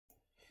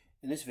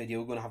In this video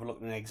we're going to have a look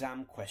at an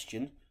exam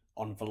question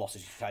on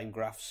velocity time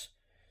graphs.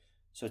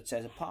 So it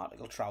says a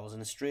particle travels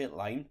in a straight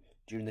line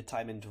during the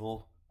time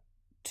interval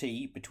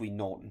t between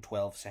 0 and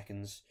 12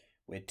 seconds,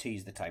 where t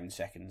is the time in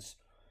seconds.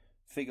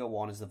 Figure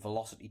 1 is the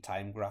velocity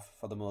time graph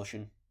for the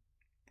motion.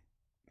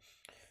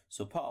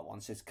 So part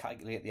 1 says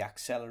calculate the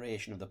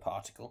acceleration of the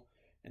particle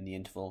in the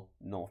interval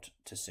 0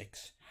 to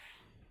 6.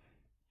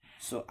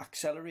 So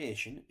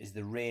acceleration is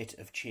the rate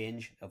of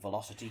change of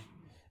velocity,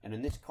 and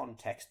in this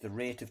context the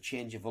rate of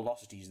change of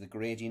velocity is the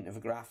gradient of a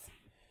graph.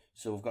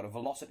 So we've got a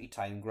velocity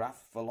time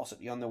graph,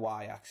 velocity on the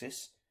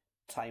y-axis,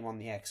 time on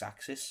the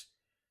x-axis.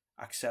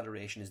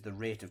 Acceleration is the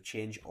rate of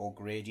change or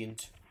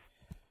gradient.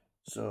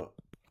 So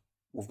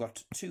we've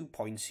got 2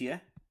 points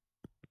here.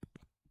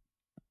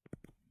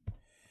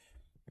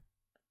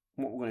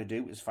 What we're going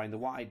to do is find the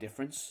y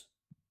difference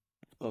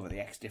over the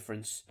x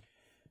difference.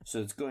 So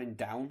it's going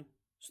down.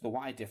 So the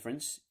y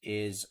difference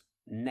is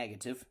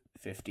negative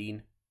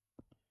 15.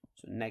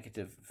 So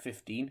negative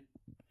 15.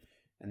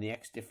 And the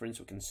x difference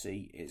we can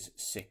see is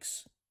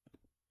 6.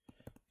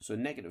 So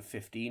negative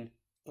 15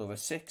 over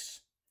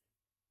 6.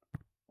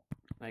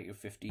 Negative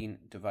 15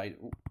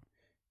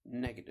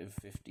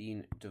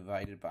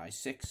 divided by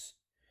 6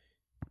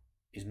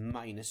 is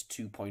minus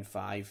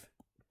 2.5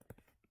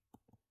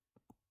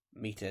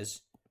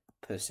 meters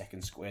per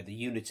second squared. The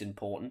unit's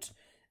important,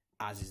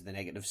 as is the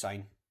negative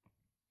sign.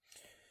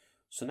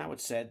 So now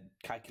it said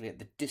calculate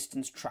the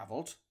distance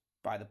travelled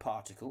by the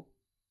particle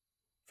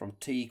from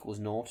t equals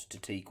 0 to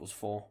t equals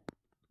 4.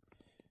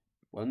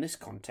 Well, in this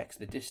context,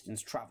 the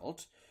distance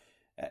travelled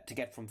to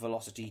get from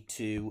velocity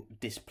to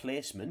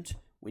displacement,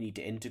 we need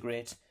to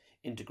integrate.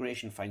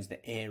 Integration finds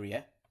the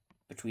area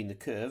between the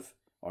curve,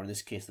 or in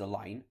this case the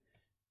line,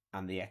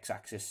 and the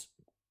x-axis.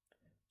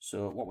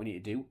 So what we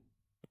need to do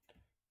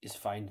is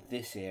find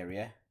this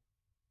area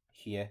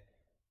here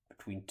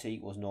between t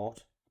equals 0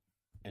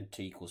 and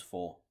t equals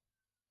 4.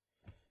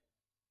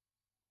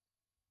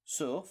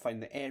 So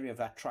find the area of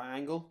that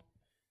triangle.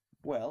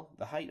 Well,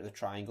 the height of the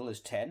triangle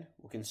is 10.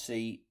 We can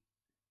see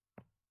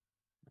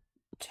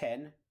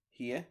 10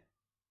 here,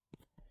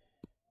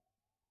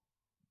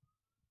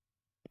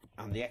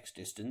 and the x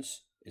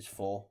distance is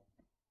 4.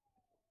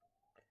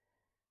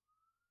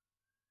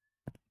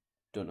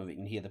 Don't know if you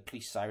can hear the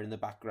police siren in the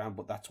background,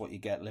 but that's what you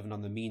get living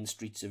on the mean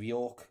streets of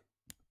York.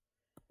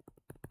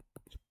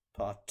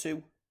 Part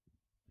 2.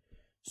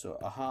 So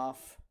a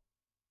half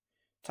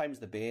times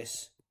the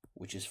base,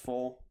 which is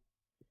 4,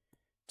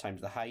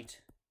 times the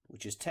height,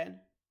 which is 10,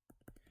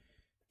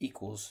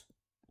 equals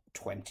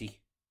 20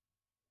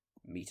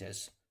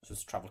 meters. So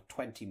it's travelled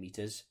 20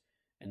 meters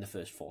in the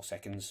first 4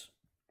 seconds.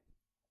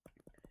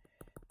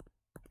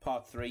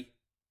 Part 3.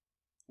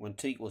 When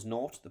t equals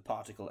 0, the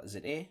particle is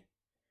at A.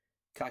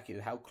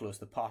 Calculate how close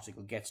the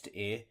particle gets to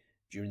A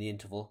during the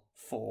interval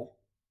 4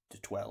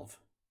 to 12.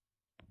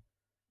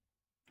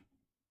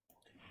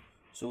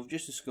 So we've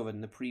just discovered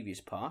in the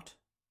previous part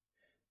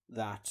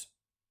that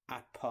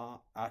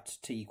at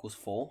t equals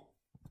 4,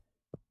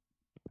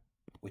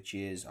 which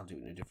is, I'll do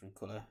it in a different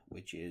colour,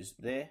 which is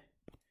there,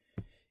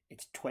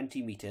 it's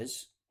 20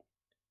 meters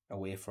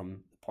away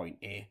from point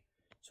A.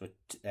 So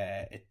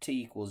at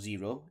t equals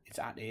 0, it's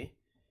at A.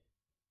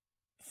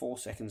 4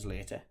 seconds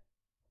later,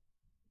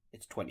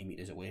 it's 20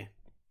 meters away.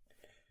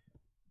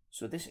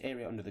 So this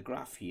area under the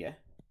graph here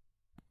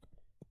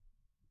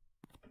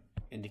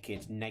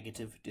indicates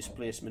negative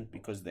displacement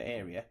because the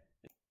area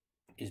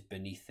is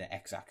beneath the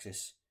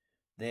x-axis.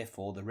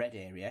 Therefore, the red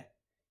area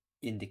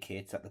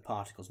indicates that the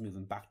particle's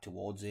moving back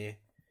towards A.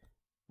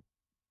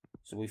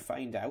 So we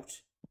find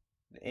out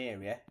the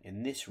area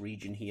in this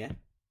region here.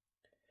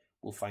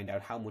 We'll find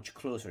out how much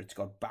closer it's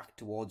got back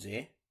towards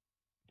A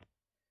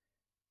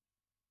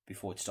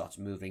before it starts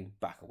moving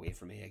back away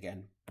from A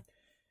again.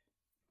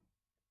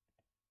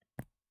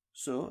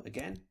 So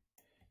again,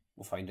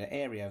 we'll find the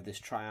area of this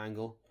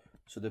triangle.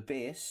 So the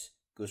base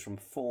goes from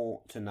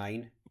 4 to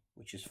 9,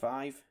 which is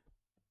 5.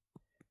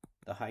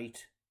 The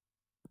height,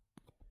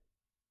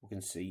 we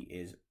can see,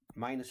 is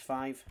minus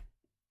 5.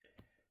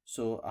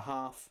 So a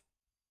half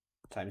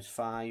times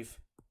 5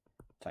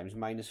 times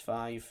minus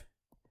 5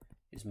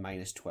 is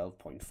minus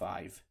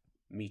 12.5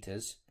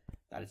 meters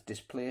that is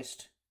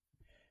displaced.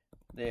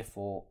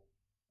 Therefore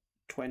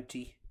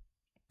 20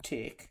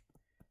 take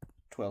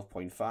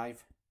 12.5,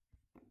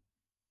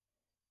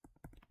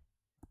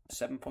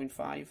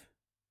 7.5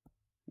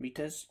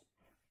 meters,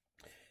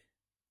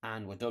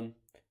 and we're done.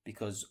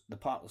 Because the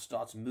particle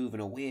starts moving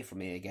away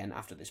from A again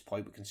after this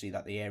point, we can see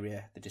that the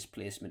area, the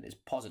displacement, is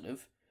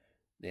positive.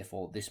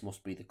 Therefore this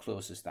must be the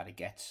closest that it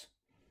gets.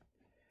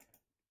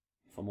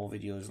 For more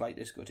videos like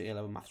this, go to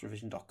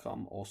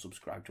alevelmathsrevision.com or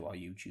subscribe to our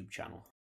YouTube channel.